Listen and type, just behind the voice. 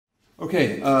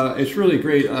Okay, it's really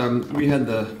great. We had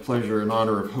the pleasure and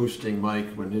honor of hosting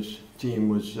Mike when his team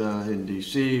was in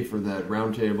DC for that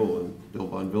roundtable, and Bill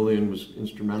Von Villian was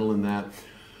instrumental in that.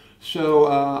 So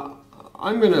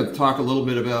I'm going to talk a little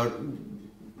bit about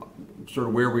sort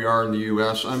of where we are in the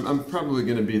U.S. I'm probably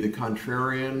going to be the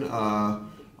contrarian.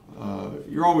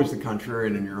 You're always the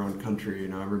contrarian in your own country. You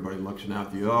know, everybody looks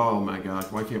at you, oh my gosh,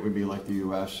 why can't we be like the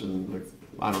U.S.? And like,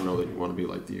 I don't know that you want to be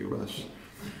like the U.S.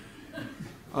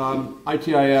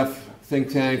 ITIF, think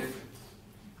tank,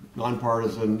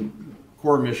 nonpartisan,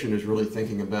 core mission is really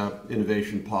thinking about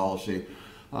innovation policy.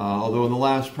 Although in the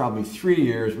last probably 3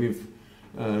 years, we've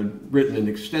written an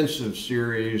extensive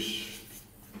series,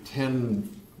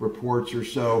 10 reports or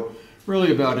so,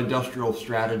 really about industrial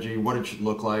strategy, what it should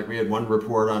look like. We had one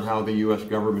report on how the U.S.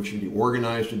 government should be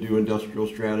organized to do industrial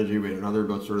strategy. We had another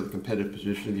about sort of the competitive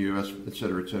position of the U.S., et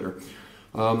cetera, et cetera.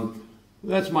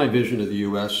 That's my vision of the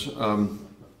U.S.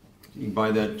 You can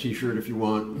buy that t-shirt if you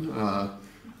want.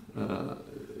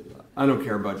 I don't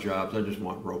care about jobs, I just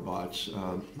want robots.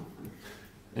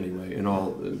 Anyway, in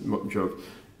all jokes.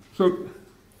 So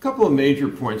a couple of major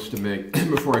points to make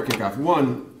before I kick off.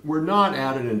 One, we're not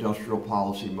at an industrial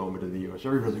policy moment in the U.S.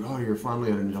 Everybody's like, oh, you're finally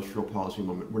at an industrial policy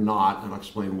moment. We're not, and I'll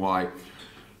explain why.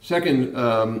 Second,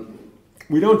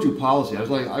 we don't do policy.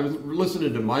 I was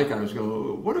listening to Mike, I was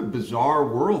going, what a bizarre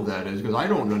world that is, because I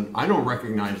don't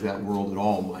recognize that world at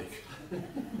all, Mike.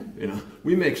 You know,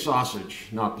 we make sausage,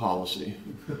 not policy.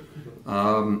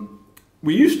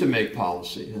 We used to make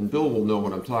policy, and Bill will know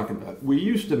what I'm talking about. We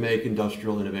used to make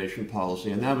industrial innovation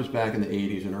policy, and that was back in the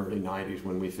 80s and early 90s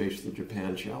when we faced the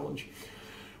Japan challenge.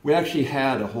 We actually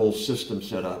had a whole system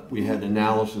set up. We had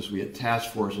analysis, we had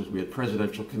task forces, we had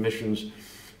presidential commissions,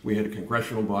 we had a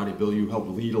congressional body. Bill, you helped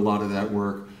lead a lot of that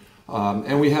work.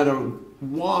 And we had a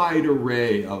wide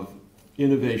array of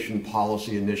innovation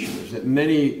policy initiatives that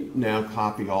many now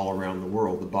copy all around the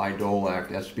world. The Bayh-Dole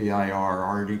Act, SBIR,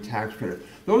 R&D tax credit.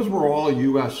 Those were all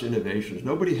U.S. innovations.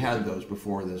 Nobody had those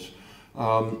before this.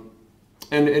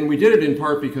 And we did it in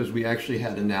part because we actually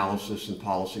had analysis and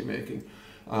policy making.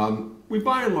 We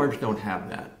by and large don't have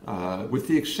that, with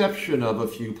the exception of a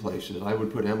few places. I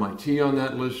would put MIT on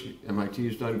that list.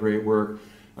 MIT's done great work.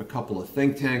 A couple of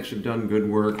think tanks have done good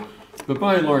work. But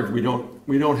by and large, we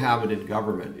don't have it in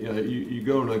government. You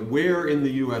go like, where in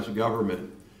the U.S.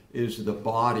 government is the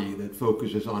body that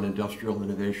focuses on industrial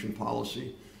innovation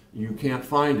policy? You can't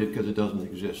find it because it doesn't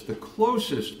exist. The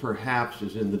closest, perhaps,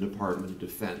 is in the Department of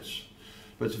Defense,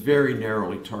 but it's very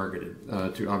narrowly targeted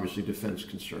to, obviously, defense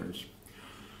concerns.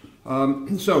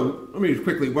 So let me just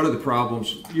quickly, what are the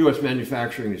problems? U.S.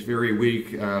 manufacturing is very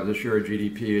weak. The share of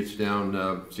GDP, it's down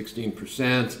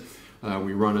 16%.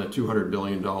 We run a $200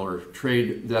 billion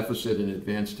trade deficit in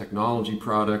advanced technology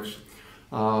products.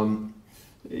 You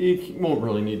won't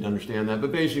really need to understand that,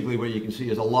 but basically what you can see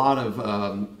is a lot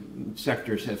of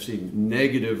sectors have seen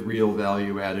negative real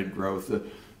value added growth. The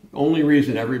only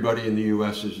reason everybody in the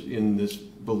U.S. is in this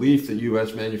belief that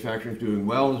U.S. manufacturing is doing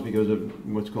well is because of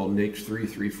what's called NAICS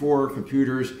 334,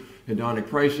 computers, hedonic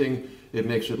pricing. It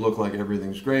makes it look like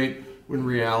everything's great, when in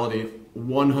reality,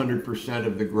 100%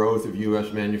 of the growth of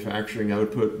U.S. manufacturing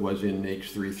output was in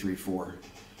NAICS 334.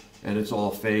 And it's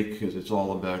all fake because it's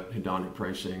all about hedonic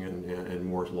pricing and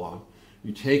Moore's law.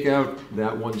 You take out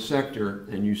that one sector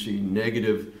and you see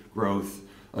negative growth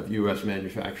of U.S.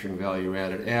 manufacturing value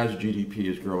added as GDP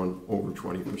is growing over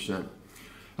 20%.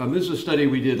 This is a study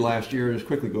we did last year, just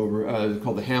quickly go over, it's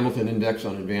called the Hamilton Index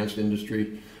on Advanced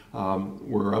Industry.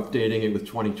 We're updating it with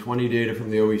 2020 data from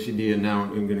the OECD, and now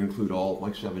I'm going to include all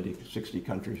like 60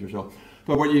 countries or so.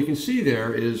 But what you can see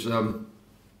there is the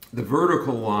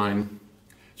vertical line,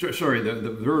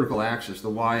 the vertical axis, the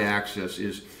y-axis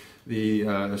is the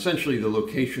essentially the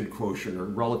location quotient or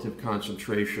relative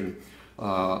concentration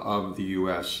of the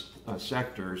U.S.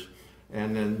 Sectors,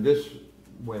 and then this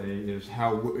way is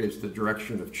how is the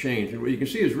direction of change. And what you can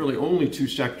see is really only two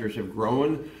sectors have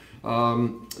grown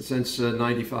since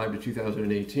 95 to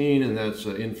 2018, and that's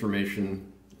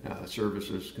information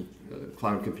services,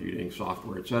 cloud computing,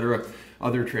 software, etc.,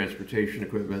 other transportation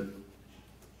equipment,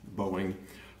 Boeing.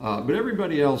 But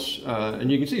everybody else,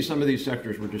 and you can see some of these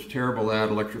sectors were just terrible at: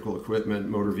 electrical equipment,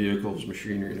 motor vehicles,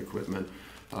 machinery and equipment.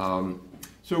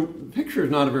 So the picture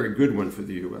is not a very good one for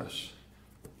the U.S.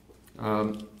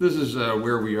 This is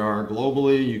where we are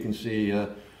globally. You can see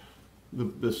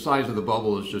the size of the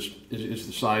bubble is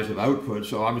the size of output.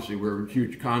 So obviously we're a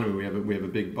huge economy. We have a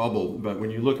big bubble. But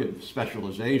when you look at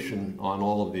specialization on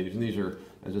all of these, and these are,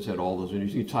 as I said, all those, and you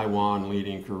see Taiwan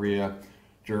leading, Korea,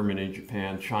 Germany,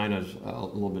 Japan, China's a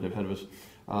little bit ahead of us.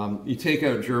 You take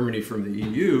out Germany from the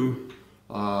EU,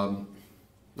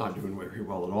 not doing very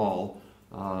well at all,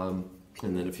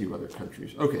 and then a few other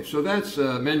countries. Okay, so that's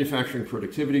manufacturing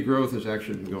productivity growth has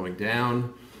actually been going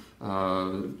down.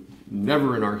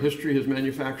 Never in our history has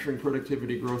manufacturing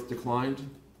productivity growth declined.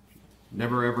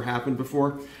 Never ever happened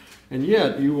before. And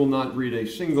yet, you will not read a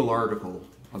single article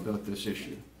about this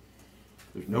issue.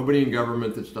 There's nobody in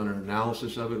government that's done an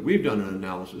analysis of it. We've done an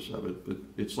analysis of it, but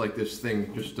it's like this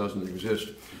thing just doesn't exist.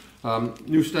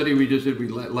 New study we just did, we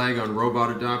lag on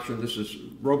robot adoption. This is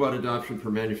robot adoption per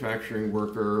manufacturing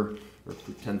worker, or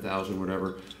per 10,000,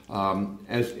 whatever,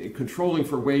 as controlling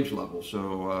for wage levels.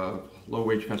 So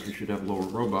low-wage countries should have lower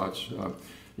robots.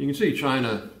 You can see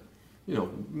China,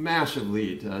 massive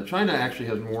lead. China actually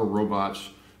has more robots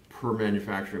per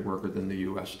manufacturing worker than the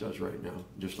U.S. does right now,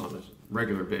 just on a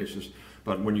regular basis.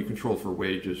 But when you control for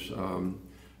wages,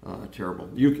 terrible.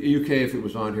 UK, if it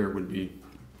was on here, would be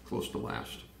close to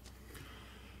last.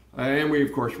 And we,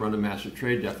 of course, run a massive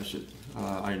trade deficit.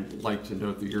 I like to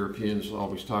note the Europeans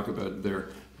always talk about their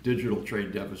digital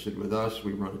trade deficit with us.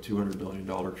 We run a $200 billion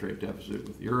trade deficit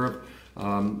with Europe.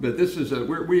 But this is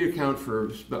we account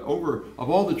for, of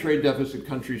all the trade deficit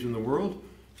countries in the world,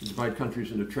 divide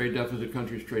countries into trade deficit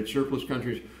countries, trade surplus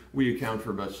countries, we account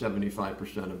for about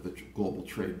 75% of the global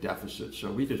trade deficit.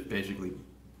 So we just basically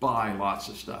buy lots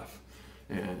of stuff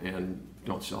and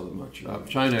don't sell them much.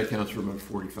 China accounts for about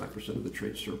 45% of the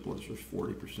trade surplus, or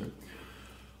 40%.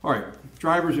 All right,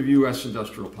 drivers of U.S.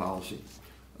 industrial policy.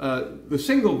 The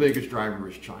single biggest driver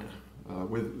is China.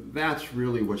 That's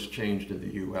really what's changed in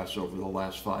the U.S. over the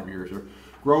last 5 years. A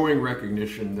growing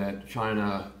recognition that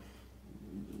China,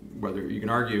 whether you can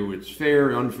argue it's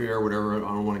fair, unfair, whatever, I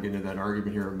don't want to get into that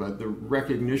argument here, but the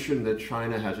recognition that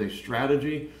China has a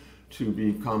strategy to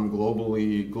become global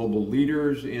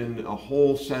leaders in a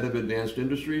whole set of advanced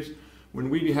industries. When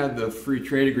we had the free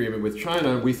trade agreement with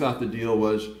China, we thought the deal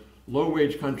was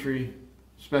low-wage country,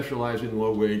 specialize in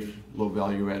low-wage,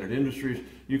 low-value-added industries.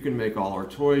 You can make all our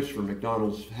toys for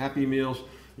McDonald's Happy Meals.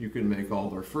 You can make all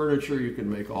our furniture. You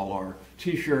can make all our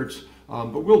T-shirts.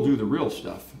 But we'll do the real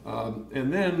stuff.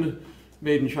 And then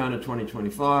Made in China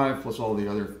 2025, plus all the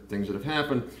other things that have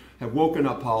happened, have woken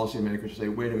up policymakers to say,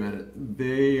 wait a minute,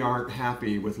 they aren't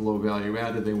happy with low value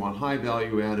added, they want high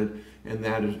value added, and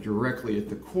that is directly at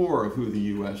the core of who the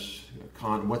U.S.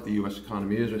 what the U.S.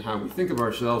 economy is and how we think of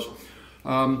ourselves.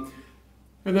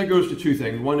 And that goes to two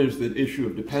things. One is the issue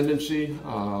of dependency.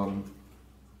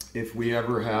 If we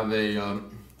ever have a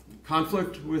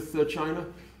conflict with China,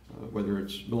 whether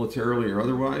it's militarily or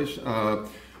otherwise,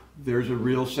 there's a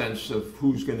real sense of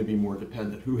who's going to be more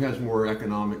dependent, who has more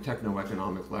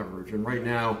techno-economic leverage. And right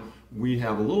now, we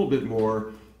have a little bit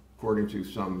more, according to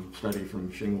some study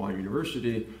from Tsinghua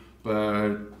University,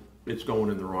 but it's going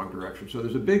in the wrong direction. So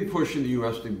there's a big push in the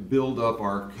U.S. to build up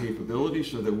our capability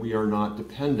so that we are not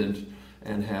dependent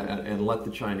and let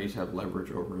the Chinese have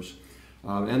leverage over us.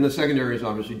 And the second area is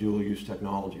obviously dual-use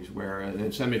technologies, where and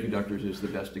semiconductors is the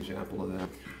best example of that.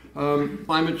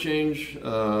 Climate change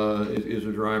is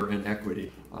a driver, and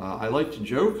equity. I like to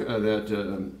joke that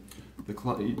the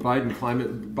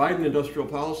Biden industrial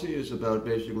policy is about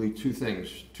basically two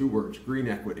things, two words: green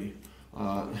equity.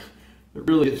 It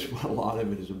really is what a lot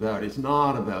of it is about. It's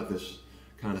not about this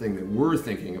kind of thing that we're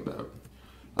thinking about.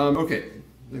 Okay,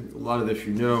 a lot of this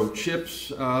you know. Chips.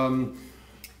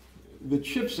 The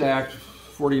CHIPS Act.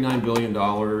 $49 billion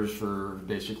for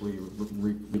basically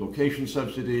relocation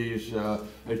subsidies, a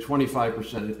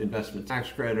 25% investment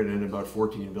tax credit, and about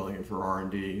 $14 billion for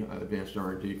R&D, advanced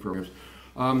R&D programs.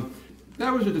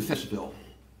 That was a defense bill.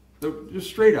 Just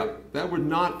straight up, that would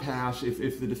not pass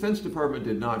if the Defense Department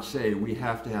did not say we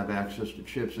have to have access to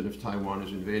chips, and if Taiwan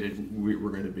is invaded, we're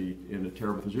going to be in a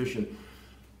terrible position.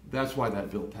 That's why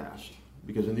that bill passed.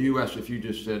 Because in the U.S., if you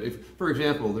just said, for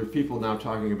example, there's people now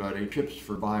talking about chips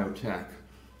for biotech.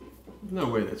 No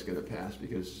way that's going to pass,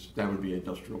 because that would be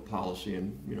industrial policy,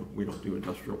 and we don't do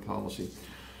industrial policy.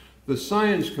 The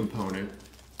science component,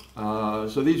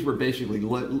 so these were basically,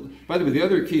 by the way, the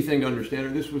other key thing to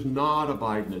understand, this was not a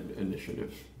Biden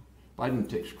initiative. Biden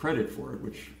takes credit for it,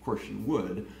 which of course he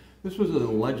would. This was a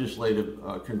legislative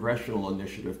congressional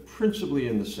initiative, principally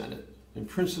in the Senate, and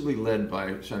principally led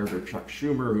by Senator Chuck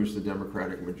Schumer, who's the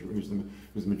who's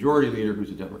the majority leader,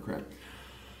 who's a Democrat.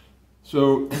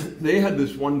 So they had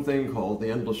this one thing called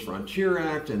the Endless Frontier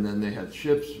Act, and then they had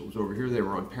CHIPS. It was over here. They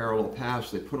were on parallel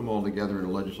paths. They put them all together in a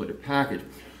legislative package.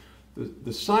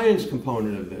 The science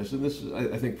component of this, and this is,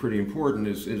 I think, pretty important,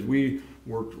 is we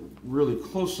worked really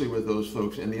closely with those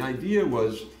folks, and the idea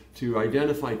was to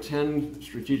identify 10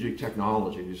 strategic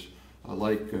technologies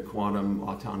like quantum,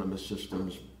 autonomous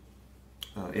systems,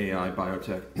 AI,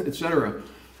 biotech, et cetera,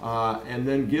 and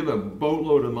then give a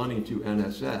boatload of money to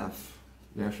NSF,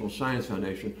 National Science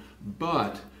Foundation,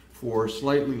 but for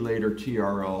slightly later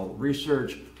TRL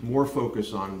research, more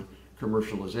focus on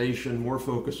commercialization, more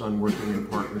focus on working in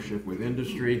partnership with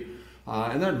industry,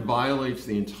 and that violates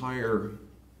the entire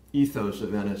ethos of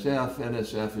NSF.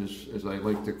 NSF is, as I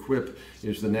like to quip,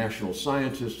 is the National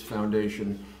Scientist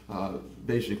Foundation,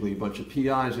 basically a bunch of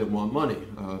PIs that want money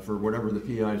for whatever the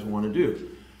PIs want to do.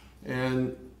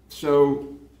 And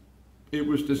so it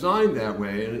was designed that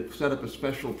way, and it set up a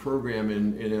special program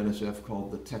in NSF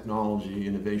called the Technology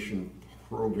Innovation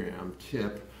Program,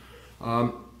 TIP.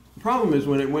 The problem is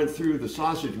when it went through the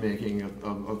sausage making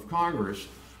of Congress,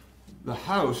 the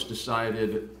House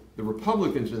decided, the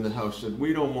Republicans in the House said,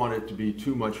 we don't want it to be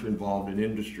too much involved in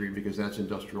industry because that's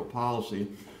industrial policy.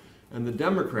 And the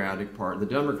Democratic part, the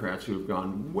Democrats who have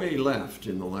gone way left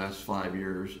in the last 5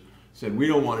 years, said we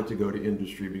don't want it to go to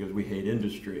industry because we hate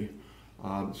industry.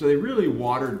 So they really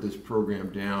watered this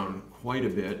program down quite a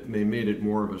bit, and they made it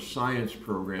more of a science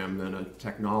program than a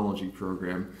technology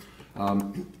program.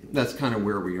 That's kind of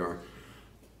where we are.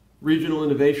 Regional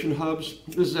innovation hubs.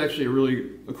 This is actually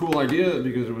a cool idea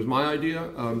because it was my idea,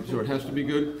 so it has to be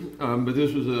good. But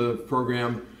this was a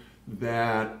program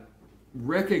that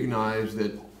recognized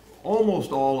that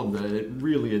almost all of the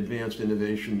really advanced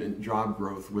innovation and job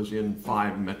growth was in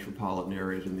 5 metropolitan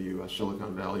areas in the U.S.,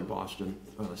 Silicon Valley, Boston,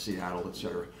 Seattle, et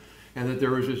cetera. And that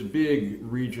there was this big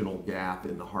regional gap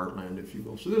in the heartland, if you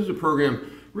will. So this is a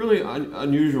program really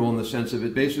unusual in the sense of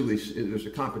it basically, there's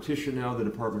a competition now the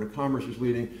Department of Commerce is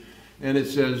leading, and it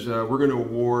says we're going to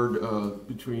award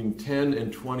between 10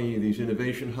 and 20 of these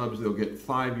innovation hubs. They'll get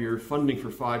 5 years, funding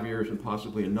for 5 years and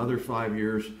possibly another 5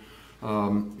 years.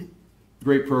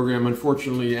 Great program.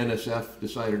 Unfortunately, NSF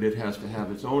decided it has to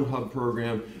have its own hub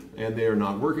program, and they are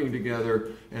not working together,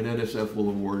 and NSF will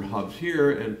award hubs here,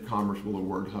 and Commerce will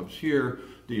award hubs here.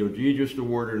 DOD just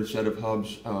awarded a set of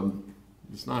hubs.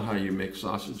 It's not how you make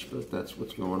sausage, but that's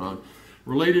what's going on.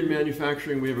 Related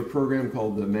manufacturing, we have a program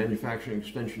called the Manufacturing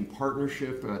Extension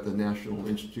Partnership at the National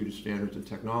Institute of Standards and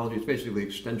Technology. It's basically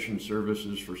extension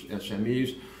services for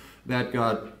SMEs. That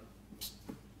got,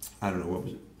 I don't know, what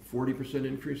was it? 40%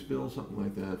 increase, Bill, something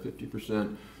like that,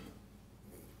 50%.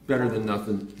 Better than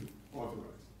nothing. Authorized.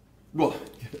 Well,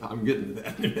 I'm getting to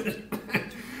that in a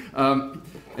minute.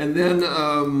 And then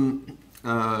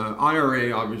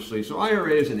IRA, obviously. So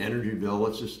IRA is an energy bill.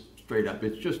 Let's just straight up.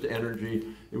 It's just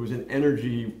energy. It was an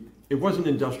energy. It wasn't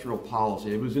industrial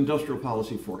policy. It was industrial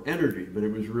policy for energy, but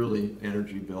it was really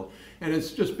energy bill. And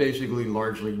it's just basically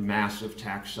largely massive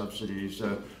tax subsidies.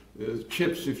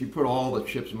 Chips, if you put all the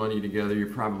chips money together, you're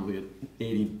probably at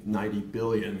 80, 90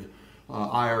 billion.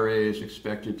 IRA is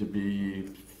expected to be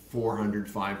 400,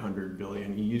 500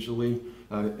 billion easily.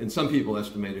 And some people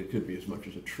estimate it could be as much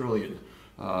as $1 trillion.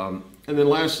 And then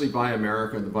lastly, Buy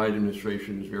America. The Biden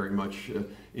administration is very much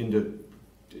into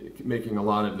making a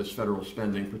lot of this federal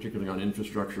spending, particularly on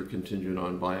infrastructure, contingent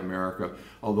on Buy America,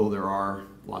 although there are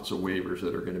lots of waivers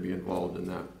that are going to be involved in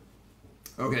that.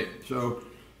 Okay, so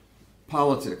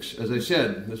politics. As I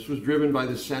said, this was driven by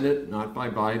the Senate, not by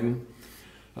Biden.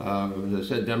 As I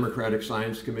said, Democratic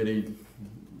Science Committee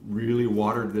really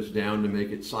watered this down to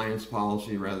make it science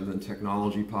policy rather than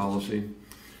technology policy.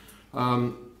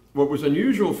 What was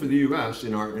unusual for the U.S.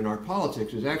 in our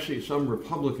politics is actually some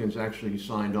Republicans actually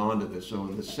signed on to this. So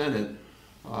in the Senate,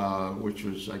 which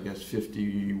was, I guess,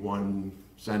 51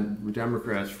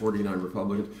 Democrats, 49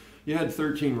 Republicans, you had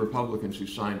 13 Republicans who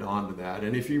signed on to that.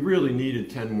 And if you really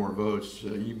needed 10 more votes,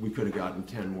 we could have gotten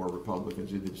 10 more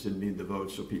Republicans. They just didn't need the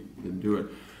votes, so people didn't do it.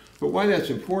 But why that's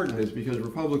important is because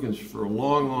Republicans for a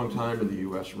long, long time in the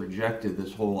U.S. rejected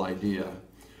this whole idea.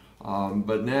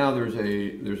 But now there's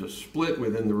a split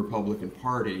within the Republican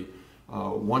Party.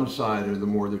 One side are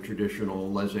the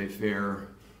traditional laissez-faire,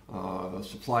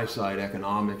 supply-side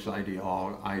economics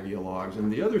ideologues.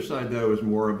 And the other side, though, is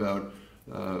more about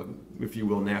if you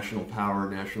will, national power,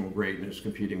 national greatness,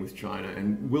 competing with China,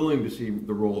 and willing to see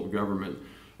the role of government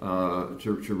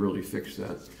to really fix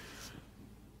that.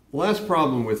 The last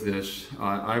problem with this,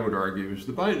 I would argue, is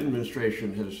the Biden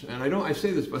administration has, and I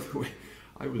say this by the way,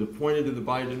 I was appointed to the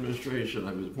Biden administration,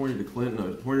 I was appointed to Clinton, I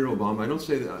was appointed to Obama. I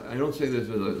don't say this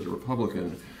as a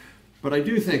Republican, but I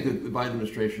do think that the Biden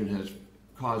administration has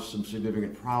caused some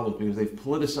significant problems because they've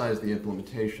politicized the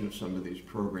implementation of some of these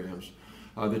programs.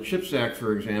 The CHIPS Act,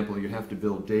 for example, you have to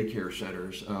build daycare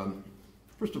centers.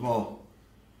 First of all,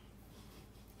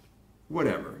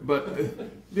 whatever.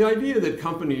 But the idea that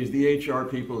companies, the HR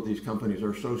people at these companies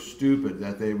are so stupid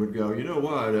that they would go, you know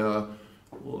what,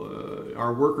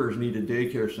 our workers need a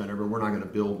daycare center, but we're not going to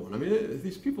build one. I mean,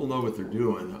 these people know what they're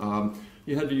doing.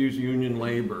 You had to use union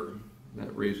labor.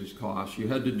 That raises costs. You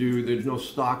had to do, there's no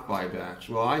stock buybacks.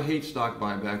 Well, I hate stock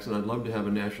buybacks, and I'd love to have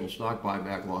a national stock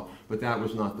buyback law, but that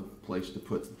was not the place to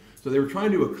put them. So they were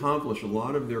trying to accomplish a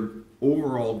lot of their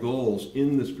overall goals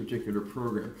in this particular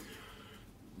program.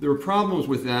 There were problems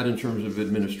with that in terms of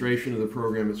administration of the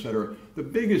program, et cetera. The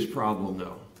biggest problem,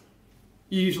 though,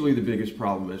 easily the biggest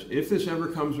problem is, if this ever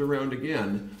comes around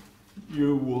again,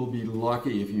 you will be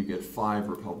lucky if you get 5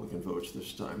 Republican votes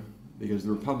this time, because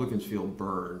the Republicans feel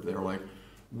burned. They're like,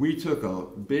 we took a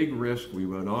big risk, we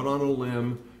went out on a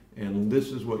limb, and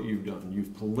this is what you've done.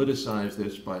 You've politicized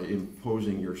this by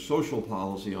imposing your social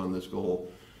policy on this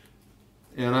goal.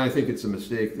 And I think it's a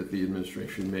mistake that the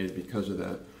administration made because of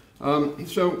that.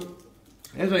 So,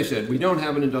 as I said, we don't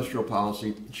have an industrial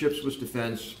policy. CHIPS was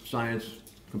defense, science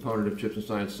component of CHIPS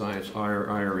and science,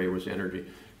 IRA was energy.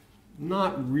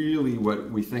 Not really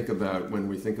what we think about when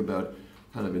we think about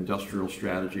kind of industrial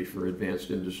strategy for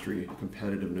advanced industry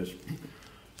competitiveness.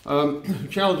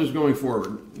 Challenges going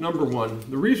forward. Number one,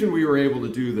 the reason we were able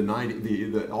to do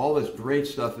all this great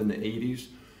stuff in the 80s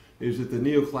is that the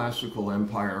neoclassical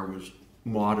empire was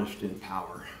modest in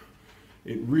power.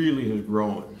 It really has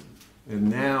grown. And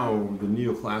now the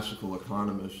neoclassical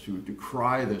economists who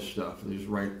decry this stuff, they just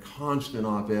write constant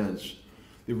op-eds.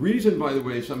 The reason, by the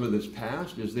way, some of this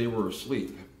passed is they were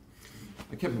asleep.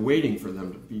 I kept waiting for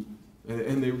them to be,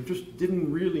 and they just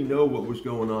didn't really know what was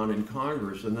going on in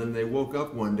Congress. And then they woke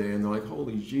up one day and they're like,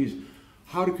 holy jeez,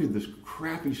 how could this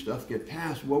crappy stuff get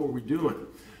passed? What were we doing?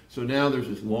 So now there's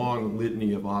this long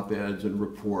litany of op-eds and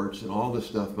reports and all this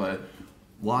stuff by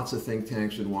lots of think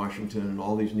tanks in Washington and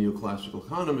all these neoclassical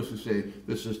economists who say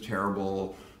this is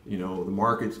terrible, you know, the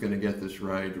market's going to get this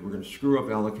right, we're going to screw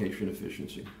up allocation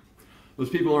efficiency.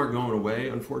 Those people aren't going away,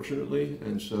 unfortunately,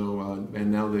 and so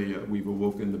and now we've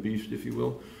awoken the beast, if you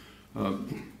will.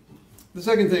 The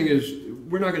second thing is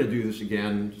we're not going to do this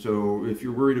again. So if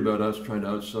you're worried about us trying to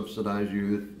out-subsidize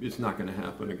you, it's not going to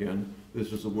happen again.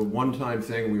 This is a one-time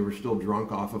thing. We were still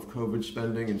drunk off of COVID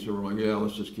spending, and so we're like, yeah,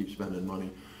 let's just keep spending money.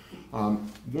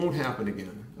 Won't happen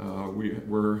again.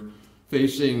 We're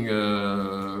facing,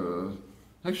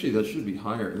 actually that should be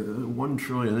higher, 1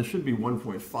 trillion, that should be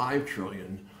 1.5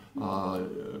 trillion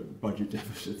budget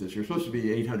deficit this year. It's supposed to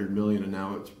be 800 million and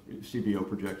now it's CBO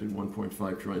projected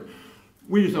 1.5 trillion.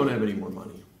 We just don't have any more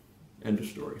money. End of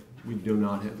story. We do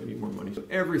not have any more money. So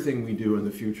everything we do in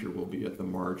the future will be at the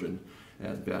margin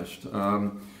at best.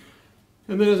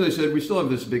 And then, as I said, we still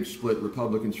have this big split,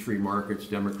 Republicans, free markets,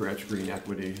 Democrats, green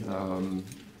equity.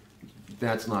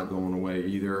 That's not going away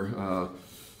either.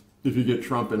 If you get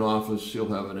Trump in office, he'll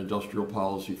have an industrial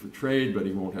policy for trade, but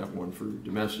he won't have one for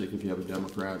domestic. If you have a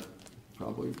Democrat,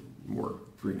 probably more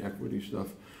green equity stuff.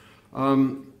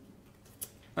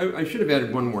 I should have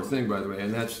added one more thing, by the way,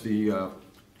 and that's the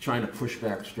China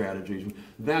pushback strategies.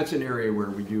 That's an area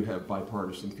where we do have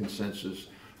bipartisan consensus.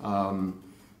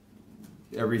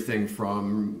 Everything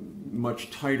from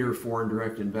much tighter foreign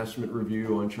direct investment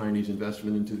review on Chinese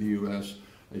investment into the U.S.,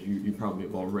 as you probably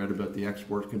have all read about the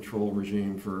export control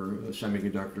regime for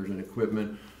semiconductors and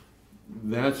equipment.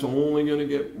 That's only going to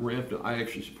get ramped up. I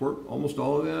actually support almost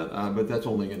all of that, but that's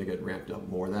only going to get ramped up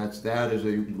more. That is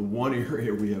the one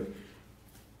area we have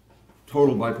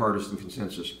total bipartisan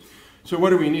consensus. So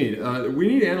what do we need? We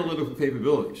need analytical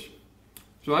capabilities.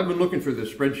 So I've been looking for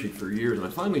this spreadsheet for years, and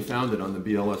I finally found it on the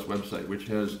BLS website, which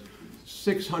has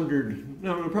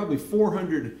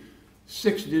 400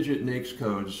 6-digit NAICS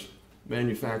codes,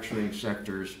 manufacturing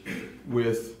sectors,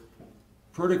 with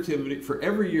productivity for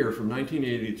every year from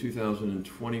 1980 to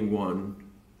 2021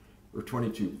 or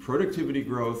 22, productivity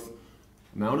growth,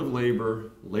 amount of labor,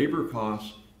 labor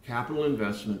costs, capital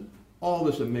investment, all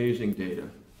this amazing data.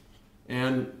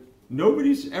 And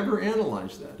nobody's ever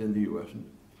analyzed that in the U.S.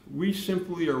 We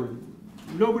simply are,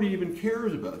 nobody even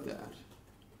cares about that.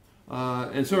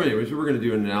 And so anyways, we're going to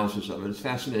do an analysis of it. It's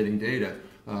fascinating data.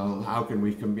 How can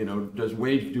we,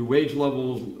 do wage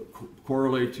levels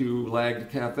correlate to lagged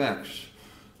CapEx?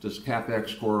 Does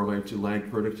CapEx correlate to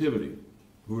lagged productivity?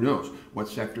 Who knows? What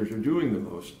sectors are doing the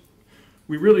most?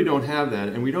 We really don't have that,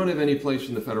 and we don't have any place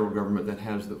in the federal government that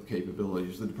has the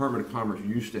capabilities. The Department of Commerce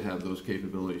used to have those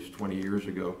capabilities 20 years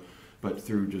ago, but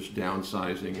through just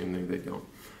downsizing, and they don't.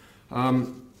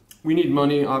 We need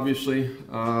money, obviously.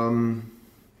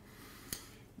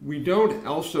 We don't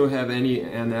also have any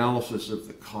analysis of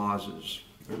the causes,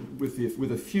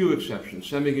 with a few exceptions.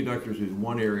 Semiconductors is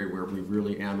one area where we've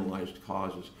really analyzed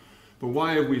causes. But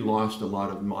why have we lost a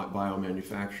lot of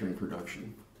biomanufacturing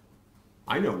production?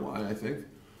 I know why, I think,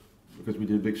 because we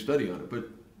did a big study on it. But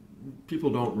people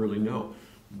don't really know.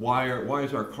 Why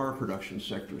is our car production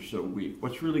sector so weak?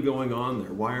 What's really going on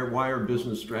there? Why are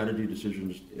business strategy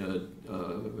decisions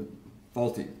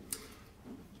faulty?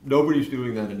 Nobody's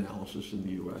doing that analysis in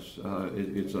the U.S.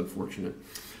 It's unfortunate.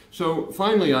 So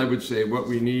finally, I would say what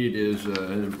we need is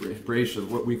an embrace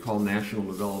of what we call national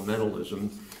developmentalism.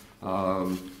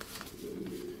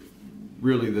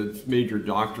 Really, the major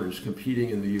doctrines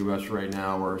competing in the U.S. right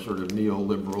now are sort of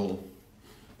neoliberal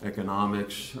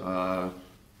economics,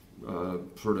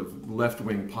 sort of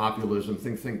left-wing populism.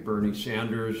 Think Bernie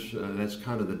Sanders. That's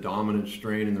kind of the dominant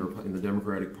strain in the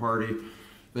Democratic Party.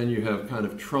 Then you have kind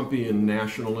of Trumpian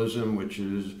nationalism, which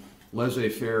is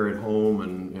laissez-faire at home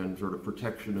and sort of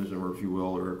protectionism, or if you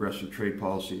will, or aggressive trade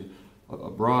policy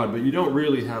abroad. But you don't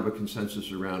really have a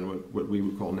consensus around what we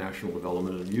would call national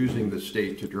development and using the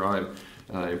state to drive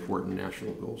important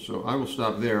national goals. So I will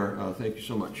stop there. Thank you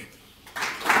so much.